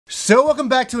So welcome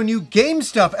back to a new Game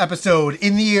Stuff episode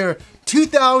in the year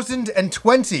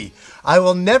 2020. I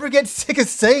will never get sick of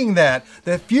saying that.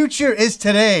 The future is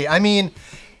today. I mean,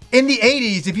 in the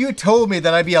 80s, if you had told me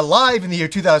that I'd be alive in the year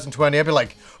 2020, I'd be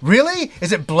like, really?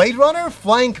 Is it Blade Runner?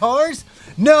 Flying cars?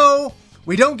 No,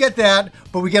 we don't get that,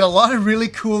 but we get a lot of really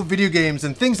cool video games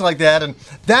and things like that, and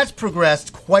that's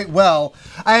progressed quite well.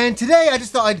 And today I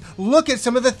just thought I'd look at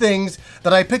some of the things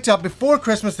that I picked up before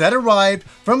Christmas that arrived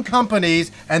from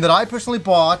companies and that I personally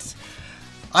bought.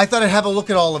 I thought I'd have a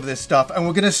look at all of this stuff, and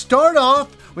we're going to start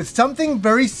off with something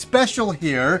very special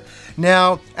here.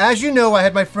 Now, as you know, I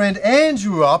had my friend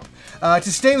Andrew up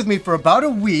to stay with me for about a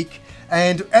week,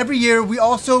 and every year we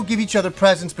also give each other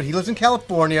presents, but he lives in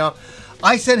California.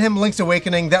 I sent him Link's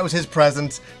Awakening. That was his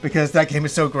present because that game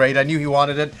is so great. I knew he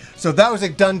wanted it. So that was a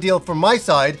done deal from my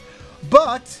side.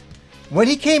 But when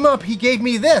he came up, he gave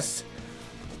me this.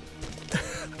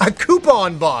 A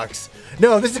coupon box.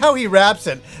 No, this is how he wraps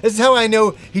it. This is how I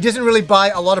know he doesn't really buy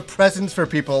a lot of presents for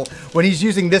people when he's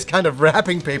using this kind of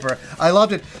wrapping paper. I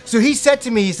loved it. So he said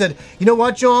to me, he said, you know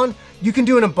what, John? You can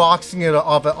do an unboxing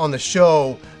of it on the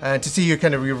show to see your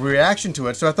kind of reaction to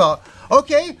it. So I thought,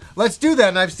 okay, let's do that.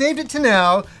 And I've saved it to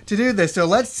now to do this. So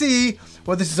let's see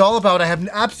what this is all about. I have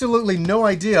absolutely no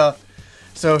idea.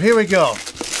 So here we go.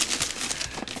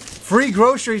 Free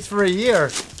groceries for a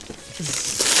year.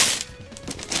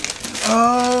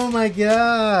 Oh my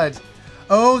God.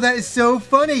 Oh, that is so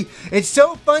funny. It's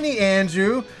so funny,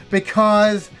 Andrew,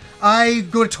 because I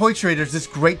go to Toy Traders, this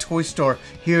great toy store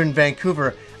here in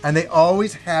Vancouver, and they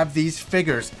always have these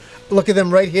figures. Look at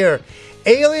them right here.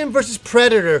 Alien vs.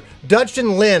 Predator, Dutch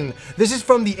and Lynn. This is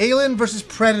from the Alien vs.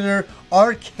 Predator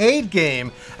arcade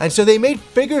game. And so they made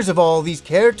figures of all these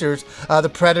characters, the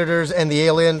Predators and the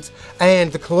Aliens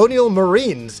and the Colonial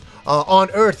Marines on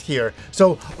Earth here.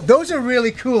 So those are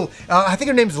really cool. I think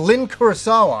her name's Lynn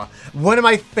Kurosawa. One of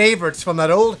my favorites from that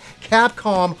old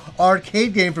Capcom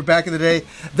arcade game for back in the day.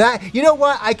 That, you know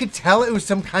what? I could tell it was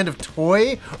some kind of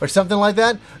toy or something like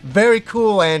that. Very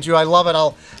cool, Andrew. I love it.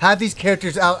 I'll have these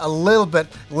characters out a little bit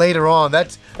later on.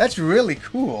 That's really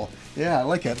cool. Yeah, I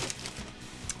like it.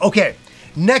 Okay,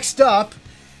 next up,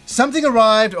 something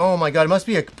arrived. Oh my God, it must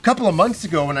be a couple of months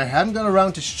ago and I hadn't got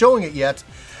around to showing it yet.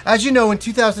 As you know, in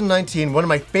 2019, one of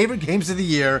my favorite games of the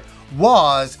year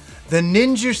was the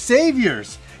Ninja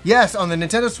Saviors. Yes, on the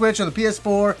Nintendo Switch, on the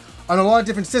PS4, on a lot of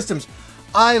different systems.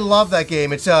 I love that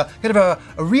game. It's kind of a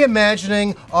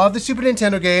reimagining of the Super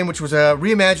Nintendo game, which was a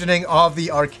reimagining of the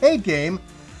arcade game.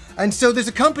 And so there's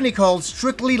a company called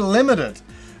Strictly Limited.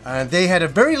 They had a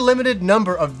very limited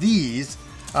number of these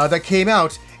that came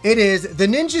out. It is the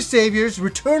Ninja Saviors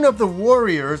Return of the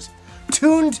Warriors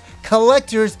Tuned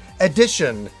Collector's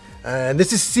Edition. And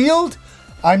this is sealed.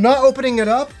 I'm not opening it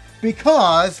up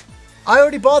because I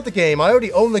already bought the game. I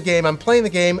already own the game. I'm playing the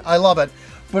game. I love it.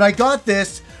 But I got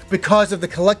this because of the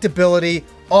collectability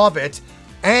of it.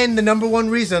 And the number one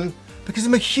reason, because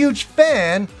I'm a huge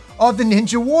fan of the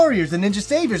Ninja Warriors, the Ninja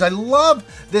Saviors. I love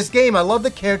this game. I love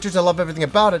the characters. I love everything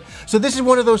about it. So this is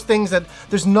one of those things that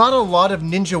there's not a lot of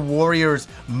Ninja Warriors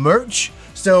merch.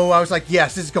 So I was like,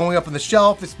 yes, this is going up on the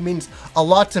shelf. This means a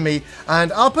lot to me.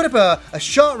 And I'll put up a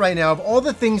shot right now of all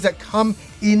the things that come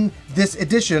in this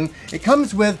edition. It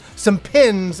comes with some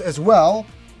pins as well.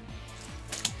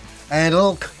 And a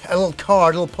little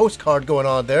card, a little postcard going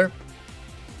on there.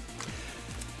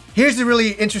 Here's the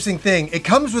really interesting thing. It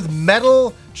comes with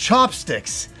metal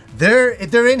chopsticks. They're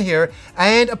in here,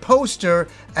 and a poster,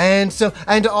 and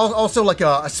also like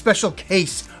a special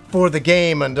case for the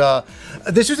game. And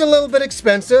this was a little bit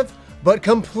expensive, but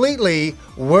completely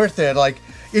worth it. Like,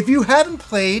 if you haven't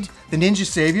played the Ninja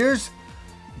Saviors,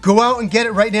 go out and get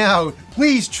it right now.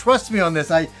 Please trust me on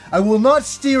this. I will not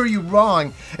steer you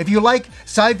wrong. If you like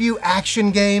side view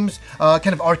action games, kind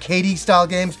of arcadey style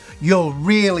games, you'll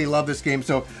really love this game.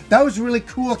 So that was really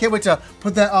cool. I can't wait to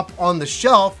put that up on the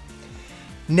shelf.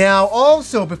 Now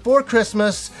also, before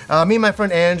Christmas, me and my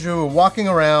friend Andrew were walking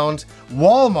around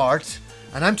Walmart,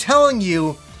 and I'm telling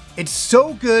you, it's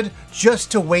so good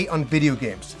just to wait on video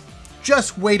games.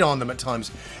 Just wait on them at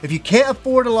times. If you can't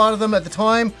afford a lot of them at the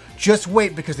time, just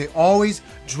wait because they always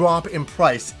drop in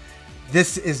price.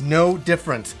 This is no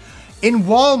different. In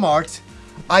Walmart,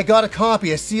 I got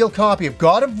a sealed copy of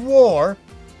God of War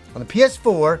on the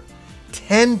PS4,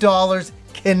 $10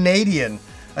 Canadian.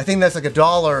 I think that's like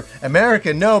 $1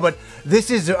 American. No, but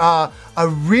this is a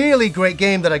really great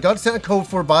game that I got sent a code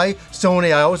for by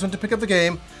Sony. I always wanted to pick up the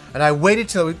game, and I waited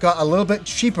till it got a little bit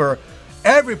cheaper.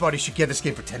 Everybody should get this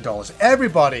game for $10.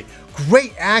 Everybody.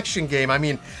 Great action game. I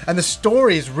mean, and the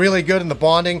story is really good, and the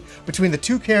bonding between the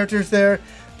two characters there.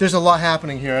 There's a lot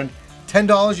happening here, and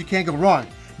 $10, you can't go wrong.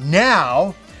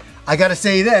 Now, I gotta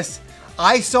say this.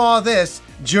 I saw this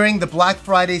during the Black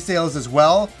Friday sales as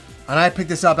well, and I picked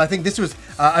this up. I think this was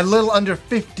a little under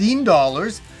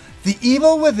 $15. The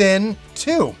Evil Within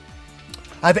 2.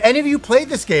 Have any of you played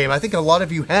this game? I think a lot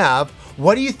of you have.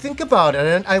 What do you think about it?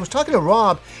 And I was talking to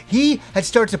Rob. He had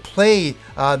started to play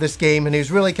this game, and he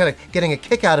was really kind of getting a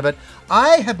kick out of it.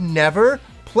 I have never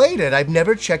played it. I've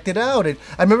never checked it out. I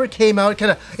remember it came out.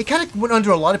 It kind of went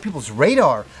under a lot of people's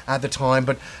radar at the time,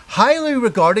 but highly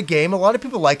regarded game. A lot of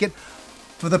people like it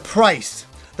for the price.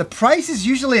 The price is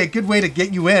usually a good way to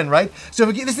get you in, right? So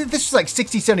if this is like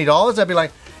 $60, $70, I'd be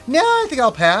like, nah, I think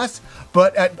I'll pass.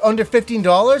 But at under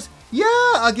 $15, yeah,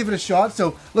 I'll give it a shot.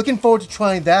 So looking forward to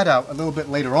trying that out a little bit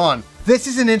later on. This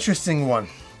is an interesting one.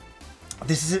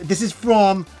 This is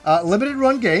from Limited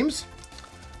Run Games.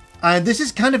 And this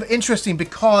is kind of interesting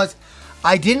because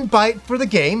I didn't buy it for the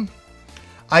game.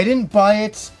 I didn't buy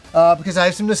it because I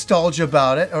have some nostalgia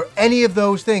about it or any of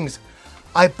those things.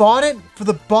 I bought it for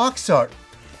the box art.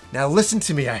 Now listen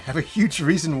to me, I have a huge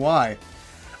reason why.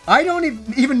 I don't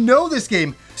even know this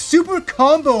game. Super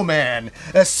Combo Man,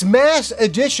 a Smash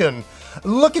Edition.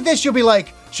 Look at this, you'll be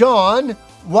like, John,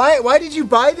 why did you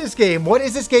buy this game? What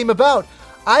is this game about?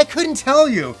 I couldn't tell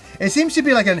you. It seems to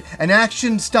be like an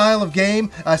action style of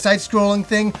game, a side-scrolling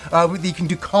thing that you can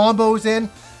do combos in.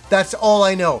 That's all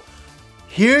I know.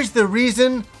 Here's the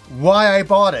reason why I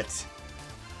bought it.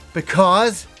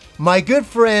 Because my good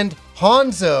friend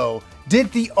Hanzo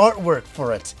did the artwork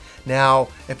for it. Now,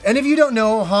 if any of you don't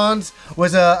know, Hans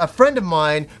was a friend of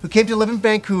mine who came to live in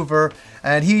Vancouver,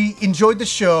 and he enjoyed the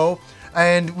show,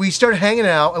 and we started hanging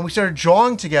out, and we started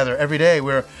drawing together every day.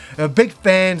 We're big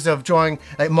fans of drawing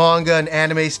like manga and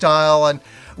anime style, and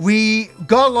we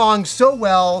got along so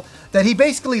well that he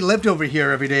basically lived over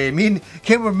here every day. Me and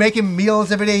Kim were making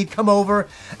meals every day. He'd come over,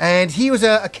 and he was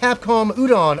a Capcom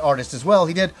udon artist as well.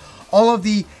 He did all of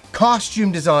the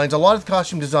costume designs, a lot of the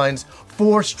costume designs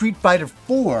for Street Fighter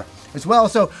 4 as well.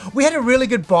 So we had a really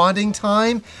good bonding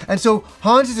time. And so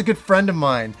Hans is a good friend of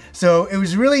mine. So it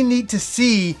was really neat to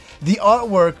see the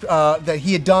artwork that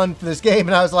he had done for this game.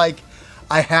 And I was like,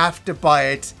 I have to buy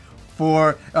it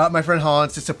for my friend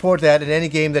Hans to support that in any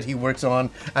game that he works on.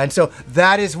 And so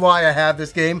that is why I have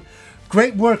this game.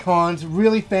 Great work, Hans.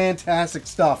 Really fantastic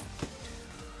stuff.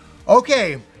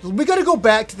 Okay, we got to go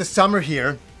back to the summer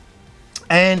here.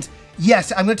 And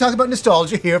yes, I'm going to talk about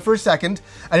nostalgia here for a second.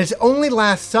 And it's only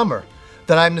last summer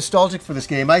that I'm nostalgic for this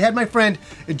game. I had my friend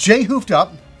Jay Hoofed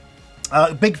Up,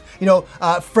 big,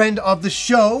 friend of the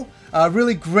show, a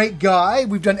really great guy.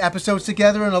 We've done episodes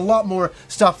together and a lot more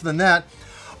stuff than that.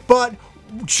 But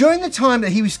during the time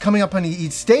that he was coming up and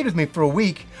he'd stayed with me for a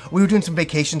week, we were doing some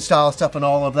vacation style stuff and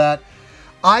all of that.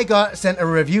 I got sent a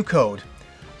review code.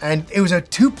 And it was a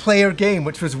 2-player game,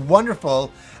 which was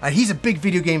wonderful. And he's a big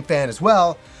video game fan as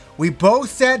well. We both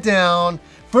sat down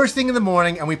first thing in the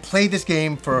morning and we played this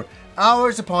game for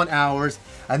hours upon hours.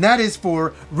 And that is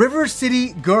for River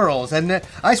City Girls. And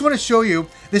I just want to show you,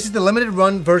 this is the limited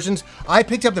run versions. I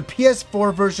picked up the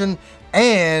PS4 version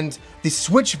and the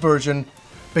Switch version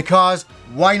because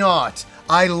why not?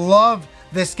 I love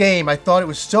this game. I thought it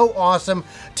was so awesome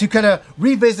to kind of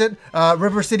revisit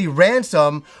River City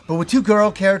Ransom, but with 2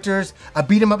 girl characters, a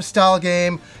beat 'em up style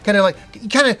game, kind of like, you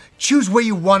kind of choose where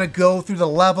you want to go through the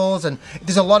levels, and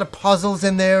there's a lot of puzzles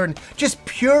in there, and just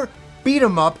pure beat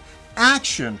 'em up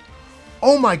action.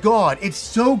 Oh my God, it's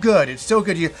so good. It's so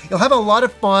good. You'll have a lot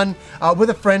of fun with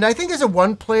a friend. I think as a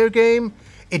 1-player game,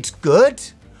 it's good,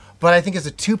 but I think as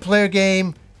a 2-player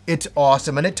game, it's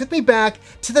awesome. And it took me back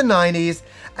to the 90s,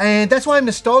 and that's why I'm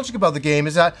nostalgic about the game,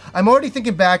 is that I'm already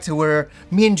thinking back to where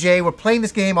me and Jay were playing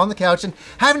this game on the couch and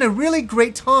having a really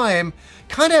great time,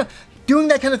 kind of doing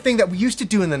that kind of thing that we used to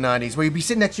do in the 90s, where you'd be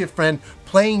sitting next to your friend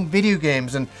playing video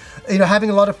games and having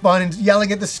a lot of fun and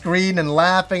yelling at the screen and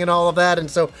laughing and all of that. And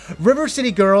so River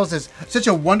City Girls is such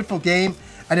a wonderful game,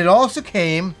 and it also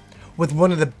came with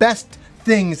one of the best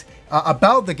things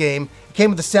about the game. It came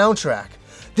with the soundtrack.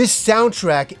 This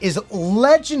soundtrack is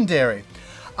legendary.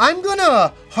 I'm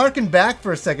gonna harken back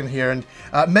for a second here and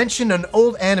mention an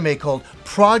old anime called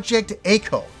Project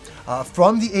Echo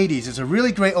from the 80s. It's a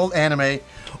really great old anime.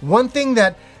 One thing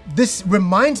that this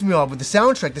reminds me of with the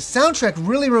soundtrack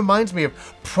really reminds me of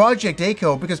Project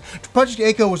Echo, because Project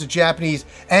Echo was a Japanese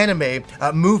anime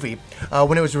movie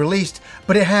when it was released,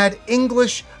 but it had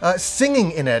English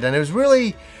singing in it, and it was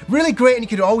really great, and you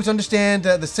could always understand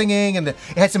the singing, and it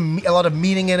had a lot of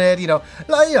meaning in it,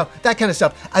 that kind of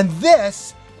stuff. And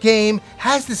this game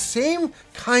has the same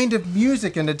kind of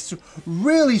music, and it's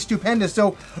really stupendous.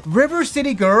 So River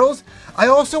City Girls, I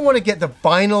also want to get the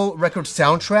vinyl record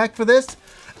soundtrack for this.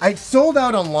 I sold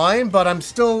out online, but I'm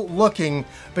still looking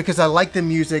because I like the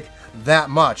music that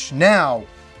much. Now,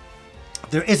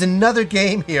 there is another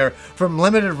game here from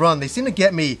Limited Run. They seem to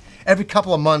get me every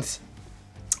couple of months,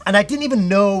 and I didn't even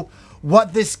know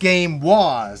what this game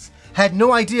was. Had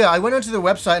no idea. I went onto their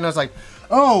website and I was like,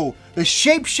 oh, the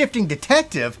shape-shifting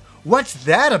detective? What's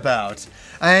that about?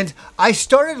 And I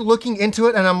started looking into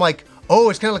it and I'm like, oh,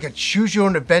 it's kind of like a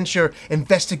choose-your-own-adventure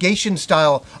investigation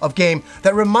style of game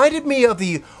that reminded me of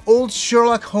the old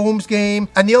Sherlock Holmes game.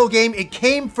 And the old game, it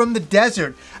came from the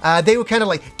desert. They were kind of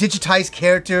like digitized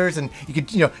characters, and you could,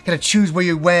 kind of choose where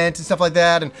you went and stuff like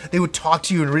that. And they would talk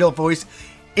to you in real voice.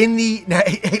 In the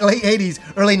late 80s,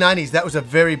 early 90s, that was a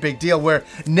very big deal, where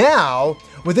now,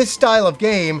 with this style of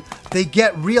game, they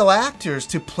get real actors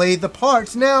to play the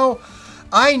parts. Now,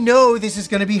 I know this is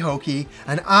going to be hokey,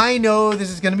 and I know this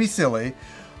is going to be silly,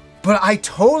 but I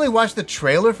totally watched the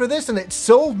trailer for this, and it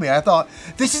sold me. I thought,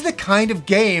 this is the kind of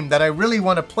game that I really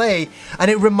want to play, and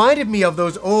it reminded me of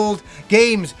those old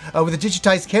games with the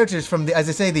digitized characters from the, as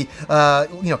I say, the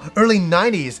early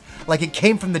 90s, like it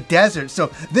came from the desert.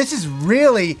 So this is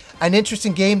really an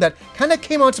interesting game that kind of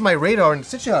came onto my radar in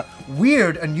such a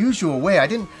weird, unusual way. I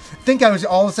didn't think I was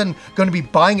all of a sudden going to be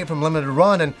buying it from Limited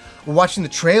Run and watching the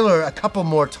trailer a couple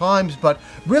more times, but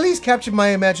really has captured my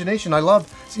imagination. I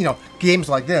love, games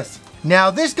like this. Now,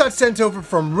 this got sent over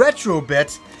from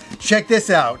Retrobit. Check this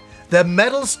out. The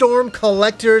Metal Storm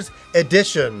Collector's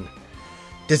Edition.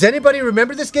 Does anybody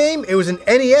remember this game? It was an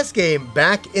NES game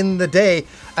back in the day.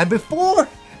 And before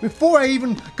I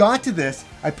even got to this,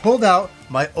 I pulled out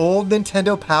my old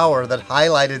Nintendo Power that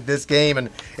highlighted this game, and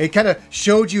it kind of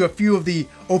showed you a few of the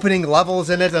opening levels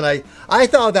in it, and I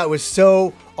thought that was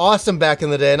so awesome back in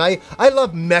the day. And I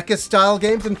love mecha style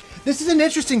games, and this is an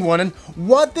interesting one. And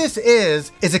what this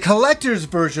is a collector's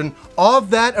version of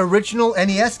that original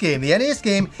NES game. The NES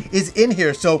game is in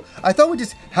here, so I thought we'd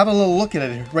just have a little look at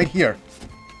it right here.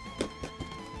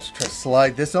 Let's try to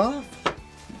slide this off,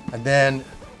 and then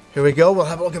here we go. We'll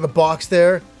have a look at the box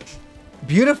there.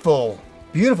 Beautiful,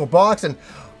 beautiful box. And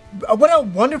what a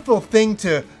wonderful thing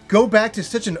to go back to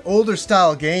such an older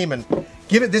style game and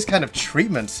give it this kind of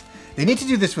treatment. They need to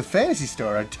do this with Phantasy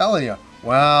Star, I'm telling you.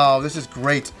 Wow, this is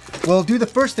great. We'll do the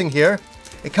first thing here.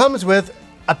 It comes with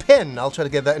a pin. I'll try to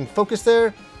get that in focus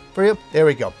there for you. There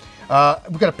we go.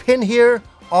 We've got a pin here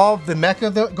of the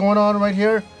mecha going on right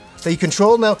here that you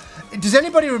control. Now, does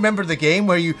anybody remember the game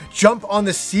where you jump on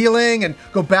the ceiling and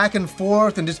go back and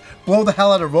forth and just blow the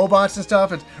hell out of robots and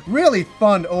stuff? It's really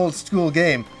fun old school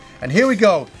game. And here we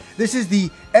go. This is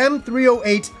the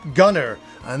M308 Gunner.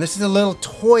 And this is a little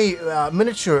toy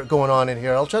miniature going on in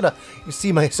here. I'll try to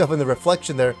see myself in the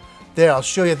reflection there. There, I'll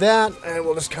show you that. And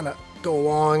we'll just kind of go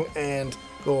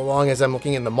along as I'm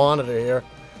looking in the monitor here,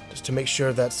 just to make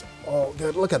sure that's all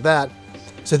good. Look at that.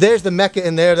 So there's the mecha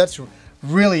in there. That's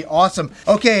really awesome.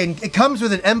 Okay, and it comes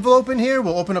with an envelope in here.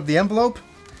 We'll open up the envelope.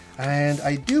 And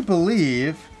I do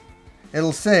believe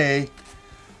it'll say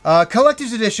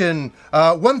Collector's Edition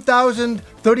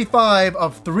 1035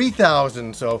 of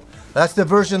 3000. So that's the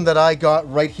version that I got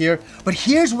right here. But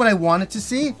here's what I wanted to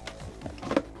see.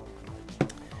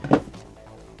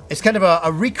 It's kind of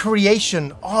a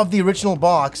recreation of the original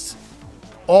box,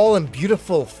 all in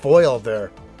beautiful foil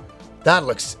there. That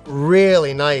looks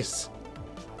really nice.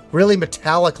 Really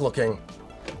metallic looking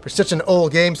for such an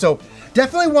old game. So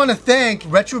definitely want to thank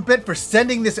Retrobit for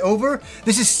sending this over.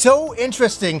 This is so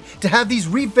interesting to have these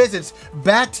revisits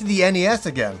back to the NES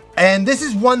again. And this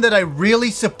is one that I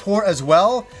really support as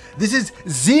well. This is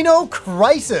Xeno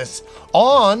Crisis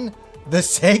on the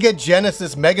Sega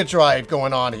Genesis Mega Drive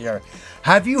going on here.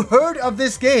 Have you heard of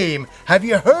this game? Have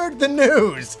you heard the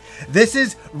news? This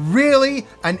is really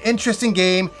an interesting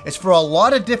game. It's for a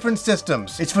lot of different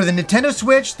systems. It's for the Nintendo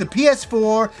Switch, the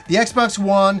PS4, the Xbox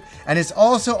One, and it's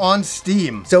also on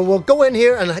Steam. So we'll go in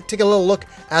here and take a little look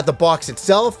at the box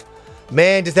itself.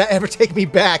 Man, does that ever take me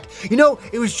back. You know,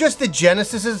 it was just the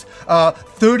Genesis's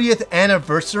 30th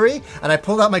anniversary, and I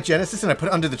pulled out my Genesis and I put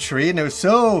it under the tree, and it was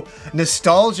so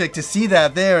nostalgic to see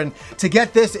that there, and to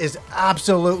get this is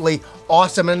absolutely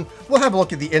awesome. And we'll have a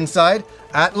look at the inside.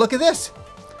 Look at this.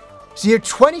 So you're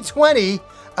 2020,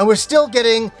 and we're still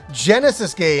getting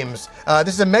Genesis games.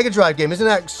 This is a Mega Drive game. Isn't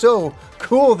that so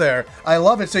cool there? I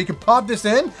love it. So you can pop this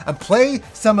in and play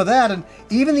some of that, and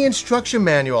even the instruction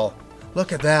manual.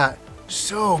 Look at that.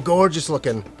 So gorgeous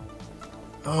looking.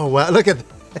 Oh wow, look at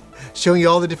that. Showing you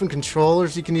all the different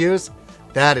controllers you can use.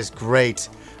 That is great.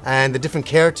 And the different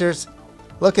characters.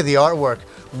 Look at the artwork.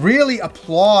 Really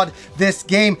applaud this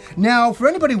game. Now, for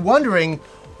anybody wondering,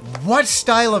 what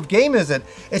style of game is it?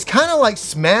 It's kind of like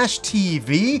Smash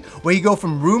TV, where you go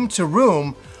from room to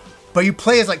room, but you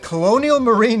play as like colonial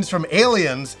marines from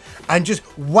Aliens and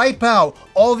just wipe out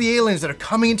all the aliens that are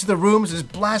coming into the rooms and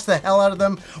just blast the hell out of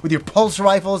them with your pulse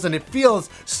rifles, and it feels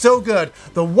so good.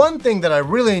 The one thing that I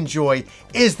really enjoy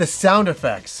is the sound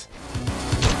effects.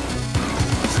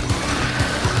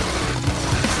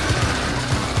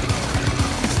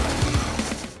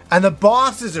 And the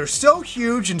bosses are so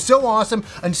huge and so awesome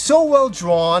and so well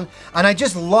drawn, and I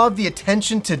just love the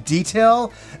attention to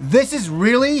detail. This is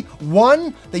really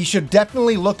one that you should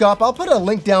definitely look up. I'll put a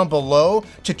link down below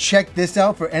to check this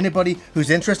out for anybody who's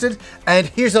interested. And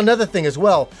here's another thing as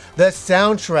well. The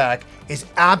soundtrack is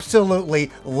absolutely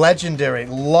legendary.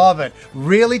 Love it.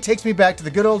 Really takes me back to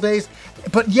the good old days,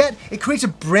 but yet it creates a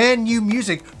brand new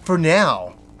music for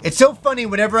now. It's so funny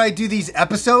whenever I do these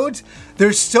episodes,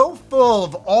 they're so full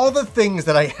of all the things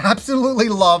that I absolutely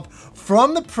love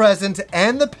from the present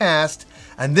and the past,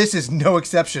 and this is no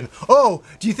exception. Oh,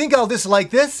 do you think I'll dislike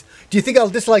this? Do you think I'll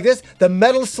dislike this? The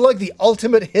Metal Slug, The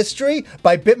Ultimate History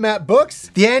by Bitmap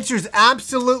Books? The answer is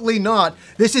absolutely not.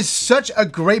 This is such a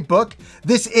great book.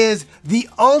 This is the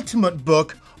ultimate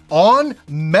book on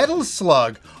Metal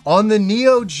Slug, on the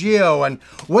Neo Geo, and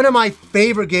one of my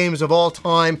favorite games of all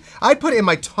time. I'd put it in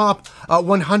my top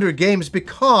 100 games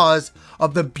because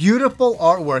of the beautiful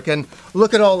artwork. And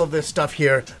look at all of this stuff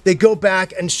here. They go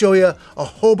back and show you a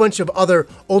whole bunch of other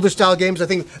older style games. I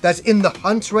think that's In the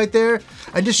Hunt right there.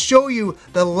 And just show you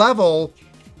the level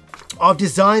of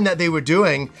design that they were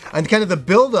doing and kind of the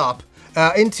build up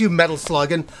into Metal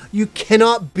Slug. And you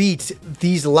cannot beat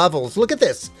these levels. Look at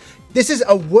this. This is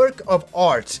a work of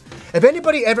art. If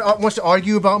anybody ever wants to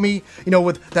argue about me, you know,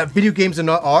 with that video games are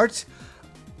not art,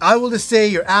 I will just say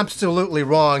you're absolutely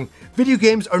wrong. Video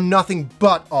games are nothing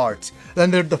but art.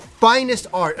 And they're the finest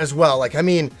art as well. Like, I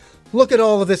mean, look at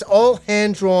all of this, all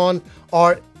hand-drawn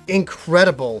art,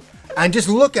 incredible. And just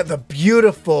look at the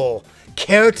beautiful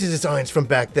character designs from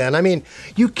back then. I mean,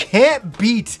 you can't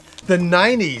beat the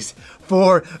 90s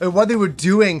for what they were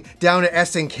doing down at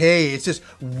SNK. It's just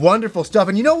wonderful stuff.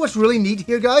 And you know what's really neat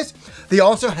here, guys? They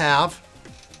also have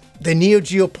the Neo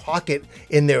Geo Pocket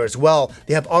in there as well.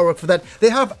 They have artwork for that. They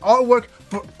have artwork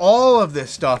for all of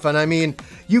this stuff. And I mean,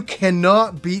 you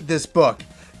cannot beat this book.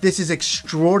 This is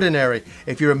extraordinary.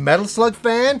 If you're a Metal Slug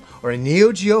fan or a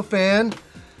Neo Geo fan,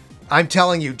 I'm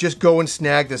telling you, just go and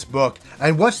snag this book.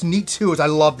 And what's neat too is I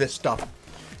love this stuff.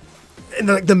 And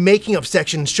the making of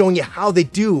section showing you how they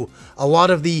do a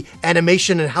lot of the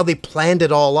animation and how they planned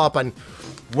it all up. And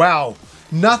wow,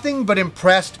 nothing but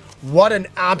impressed. What an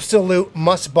absolute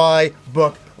must-buy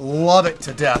book. Love it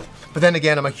to death. But then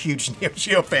again, I'm a huge Neo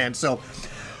Geo fan, so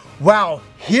wow.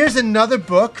 Here's another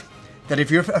book that if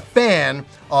you're a fan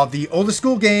of the older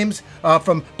school games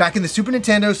from back in the Super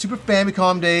Nintendo, Super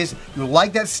Famicom days, you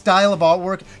like that style of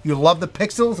artwork, you love the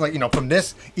pixels, like, you know, from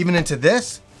this even into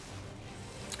this,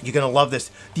 you're gonna love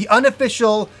this. The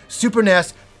unofficial Super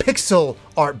NES pixel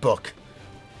art book.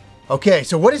 Okay,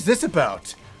 so what is this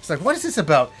about? It's like, what is this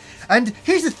about? And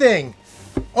here's the thing.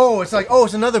 Oh, it's like, oh,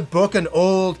 it's another book on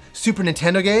old Super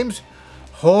Nintendo games.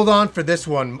 Hold on for this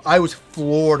one. I was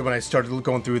floored when I started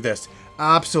going through this.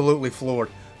 Absolutely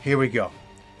floored. Here we go.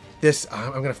 This,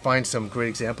 I'm gonna find some great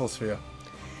examples for you.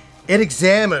 It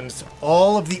examines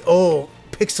all of the old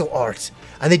pixel art.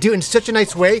 And they do it in such a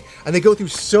nice way, and they go through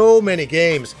so many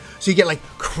games. So you get like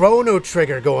Chrono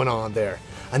Trigger going on there.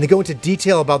 And they go into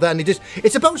detail about that, and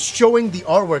it's about showing the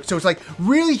artwork. So it's like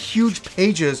really huge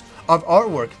pages of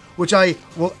artwork, which I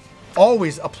will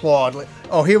always applaud. Like,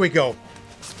 oh, here we go.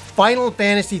 Final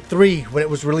Fantasy III, when it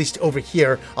was released over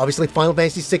here. Obviously Final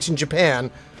Fantasy VI in Japan.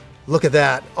 Look at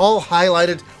that. All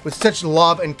highlighted with such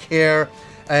love and care.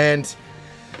 And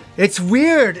it's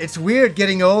weird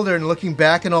getting older and looking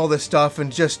back on all this stuff,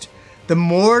 and just the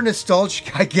more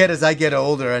nostalgic I get as I get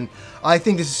older. And I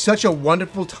think this is such a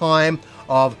wonderful time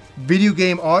of video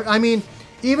game art. I mean,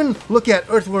 even look at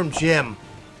Earthworm Jim.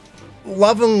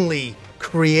 Lovingly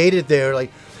created there.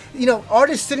 Like, you know,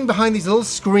 artists sitting behind these little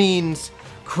screens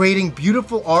creating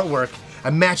beautiful artwork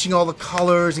and matching all the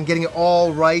colors and getting it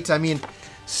all right. I mean,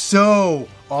 so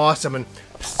awesome. And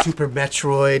Super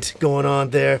Metroid going on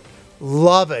there.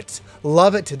 Love it.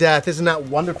 Love it to death. Isn't that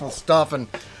wonderful stuff? And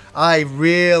I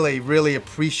really, really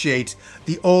appreciate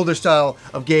the older style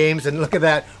of games. And look at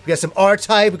that. We got some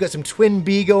R-Type. We got some Twin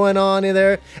B going on in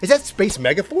there. Is that Space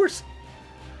Megaforce?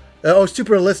 Oh,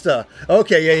 Super Alista.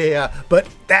 Okay, yeah. But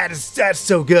that's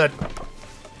so good.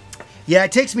 Yeah,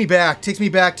 it takes me back. Takes me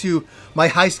back to my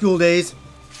high school days.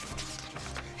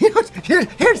 You know,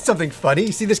 here's something funny.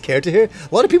 You see this character here?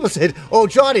 A lot of people said, "Oh,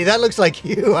 Johnny, that looks like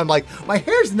you." I'm like, my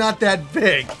hair's not that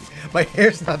big. My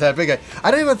hair's not that big.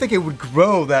 I don't even think it would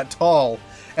grow that tall.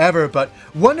 ever. But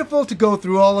wonderful to go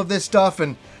through all of this stuff.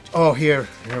 And oh, here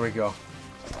we go.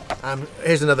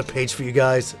 Here's another page for you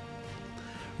guys.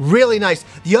 Really nice.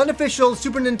 The unofficial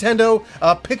Super Nintendo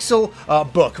Pixel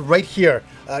book right here.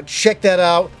 Check that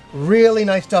out. Really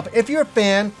nice stuff. If you're a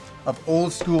fan of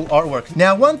old school artwork.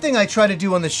 Now, one thing I try to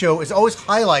do on the show is always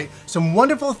highlight some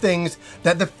wonderful things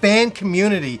that the fan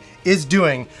community is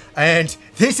doing. And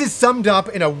this is summed up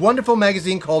in a wonderful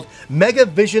magazine called Mega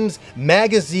Visions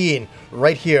Magazine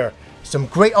right here. Some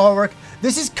great artwork.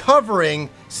 This is covering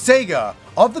Sega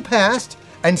of the past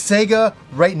and Sega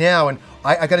right now. And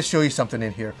I got to show you something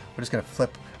in here. We're just going to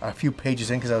flip a few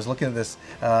pages in because I was looking at this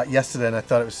yesterday and I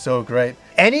thought it was so great.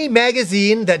 Any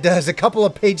magazine that does a couple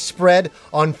of page spread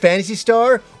on Phantasy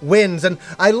Star wins. And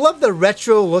I love the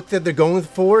retro look that they're going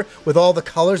for with all the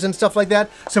colors and stuff like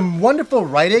that. Some wonderful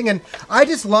writing, and I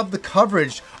just love the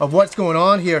coverage of what's going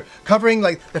on here. Covering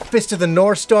like the Fist of the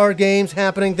North Star games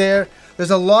happening there.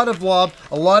 There's a lot of love,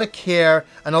 a lot of care,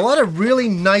 and a lot of really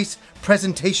nice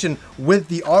presentation with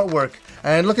the artwork.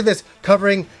 And look at this,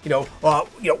 covering,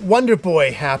 Wonder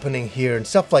Boy happening here and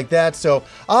stuff like that. So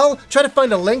I'll try to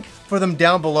find a link for them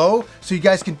down below so you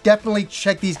guys can definitely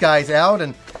check these guys out.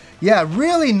 And yeah,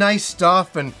 really nice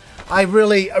stuff. And I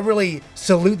really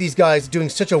salute these guys doing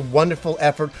such a wonderful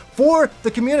effort for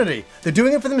the community. They're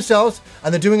doing it for themselves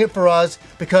and they're doing it for us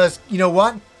because, you know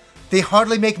what? They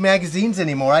hardly make magazines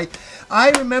anymore. I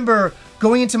remember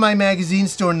going into my magazine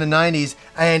store in the 90s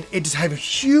and it just had a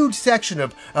huge section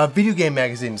of video game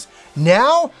magazines.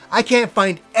 Now, I can't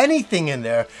find anything in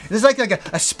there. There's like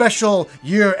a special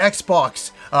year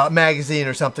Xbox magazine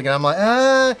or something. And I'm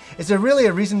like, is there really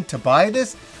a reason to buy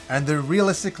this? And there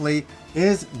realistically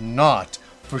is not,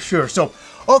 for sure. So,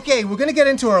 okay, we're gonna get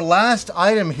into our last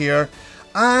item here.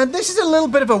 And this is a little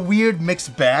bit of a weird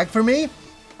mixed bag for me.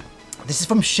 This is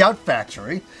from Shout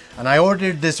Factory, and I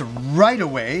ordered this right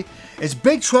away. It's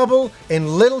Big Trouble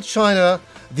in Little China,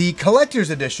 the collector's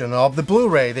edition of the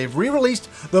Blu-ray. They've re-released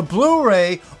the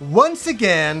Blu-ray once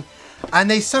again,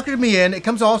 and they suckered me in. It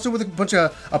comes also with a bunch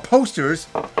of posters,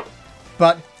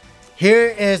 but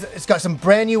it's got some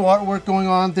brand new artwork going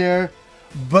on there.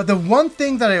 But the one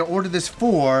thing that I ordered this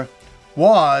for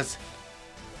was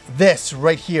this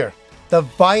right here, the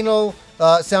vinyl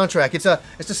soundtrack. It's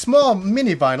a small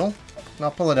mini vinyl. I'll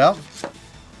pull it out.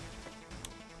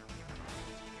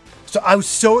 So I was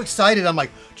so excited. I'm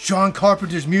like, John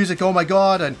Carpenter's music, oh my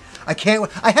God. And I can't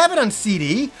wait. I have it on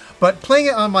CD, but playing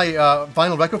it on my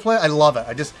vinyl record player, I love it.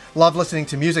 I just love listening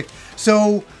to music.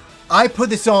 So I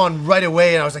put this on right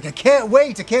away and I was like, I can't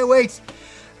wait.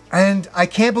 And I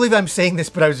can't believe I'm saying this,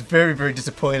 but I was very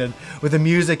disappointed with the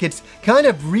music. It's kind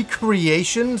of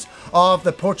recreations of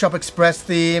the Pork Chop Express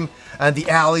theme and the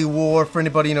alley war, for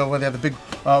anybody, when they have the big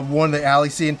war in the alley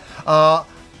scene.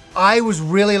 I was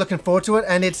really looking forward to it,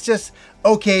 and it's just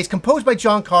okay. It's composed by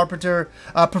John Carpenter,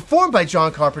 performed by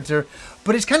John Carpenter,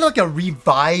 but it's kind of like a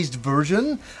revised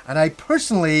version, and I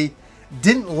personally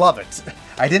didn't love it.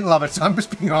 I didn't love it, so I'm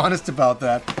just being honest about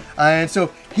that. And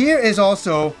so here is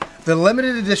also the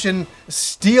limited edition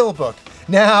Steelbook.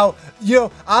 Now,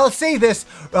 I'll say this,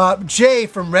 Jay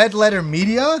from Red Letter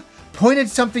Media pointed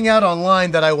something out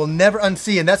online that I will never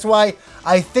unsee, and that's why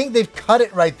I think they've cut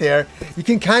it right there. You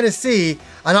can kind of see,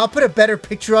 and I'll put a better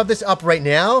picture of this up right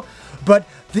now, but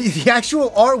the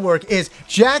actual artwork is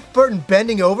Jack Burton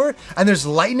bending over, and there's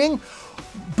lightning,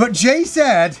 but Jay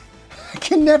said, I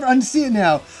can never unsee it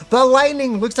now, the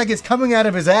lightning looks like it's coming out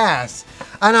of his ass.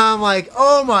 And I'm like,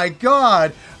 oh my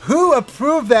God, who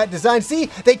approved that design? See,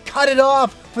 they cut it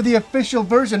off for the official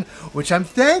version, which I'm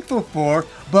thankful for,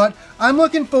 but I'm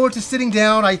looking forward to sitting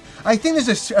down. I think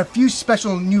there's a few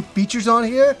special new features on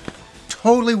here.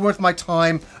 Totally worth my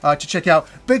time to check out.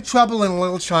 Big Trouble in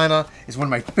Little China is one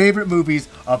of my favorite movies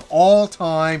of all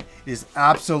time. It is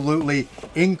absolutely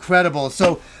incredible.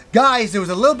 So, guys, there was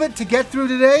a little bit to get through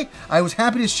today. I was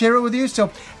happy to share it with you.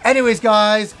 So, anyways,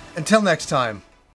 guys, until next time.